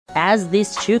As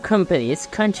these two companies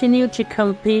continue to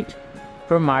compete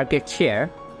for market share,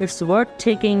 it's worth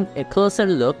taking a closer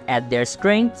look at their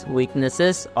strengths,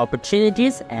 weaknesses,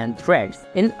 opportunities, and threats.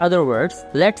 In other words,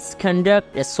 let's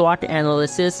conduct a SWOT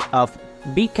analysis of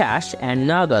bKash and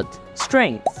Nagad.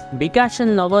 Strengths: bKash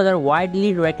and Nagad are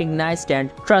widely recognized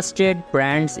and trusted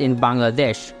brands in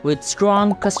Bangladesh with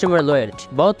strong customer loyalty.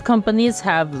 Both companies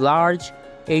have large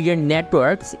agent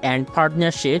networks and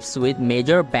partnerships with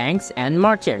major banks and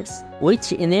merchants,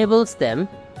 which enables them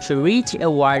to reach a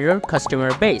wider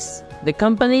customer base. The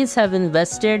companies have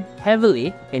invested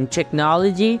heavily in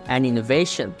technology and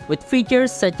innovation, with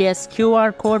features such as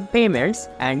QR code payments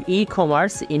and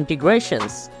e-commerce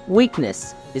integrations.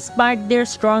 Weakness: despite their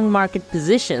strong market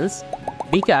positions,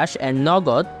 bKash and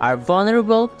Nagad are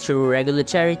vulnerable to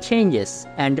regulatory changes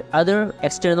and other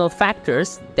external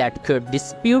factors that could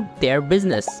dispute their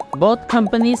business. Both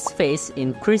companies face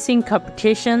increasing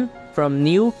competition from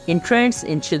new entrants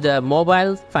into the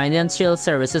mobile financial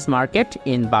services market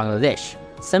in Bangladesh.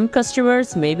 Some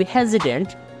customers may be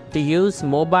hesitant to use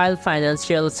mobile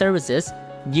financial services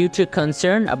due to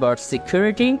concern about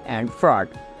security and fraud.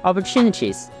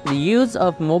 Opportunities: the use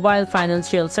of mobile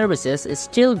financial services is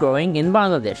still growing in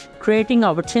Bangladesh, creating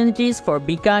opportunities for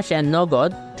bKash and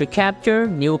Nagad to capture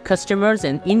new customers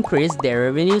and increase their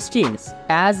revenue streams.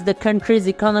 As the country's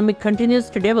economy continues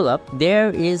to develop,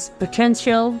 there is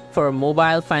potential for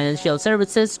mobile financial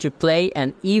services to play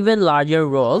an even larger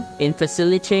role in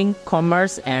facilitating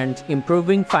commerce and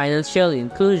improving financial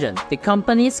inclusion. The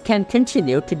companies can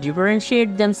continue to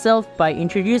differentiate themselves by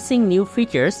introducing new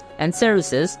features and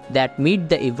services that meet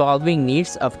the evolving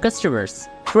needs of customers.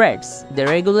 Threats: the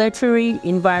regulatory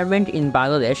environment in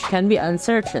Bangladesh can be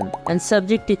uncertain and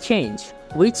subject to change,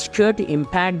 which could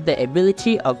impact the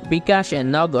ability of bKash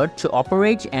and Nagad to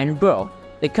operate and grow.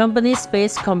 The companies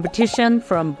face competition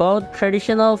from both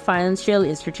traditional financial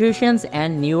institutions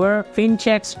and newer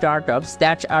fintech startups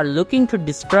that are looking to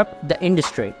disrupt the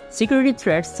industry. Security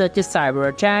threats such as cyber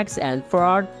attacks and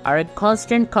fraud are a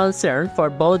constant concern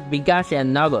for both bKash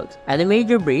and Nagad, and a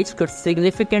major breach could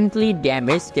significantly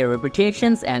damage their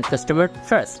reputations and customer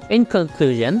trust. In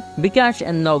conclusion, bKash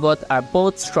and Nagad are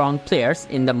both strong players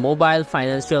in the mobile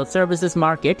financial services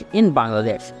market in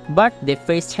Bangladesh, but they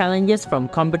face challenges from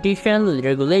competition,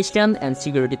 regulation, and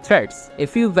security threats.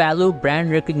 If you value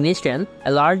brand recognition,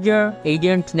 a larger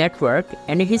agent network,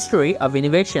 and a history of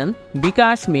innovation,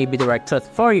 bKash may be the right choice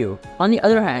for you. On the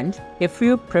other hand, if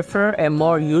you prefer a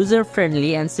more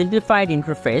user-friendly and simplified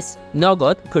interface,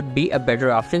 Nagad could be a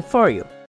better option for you.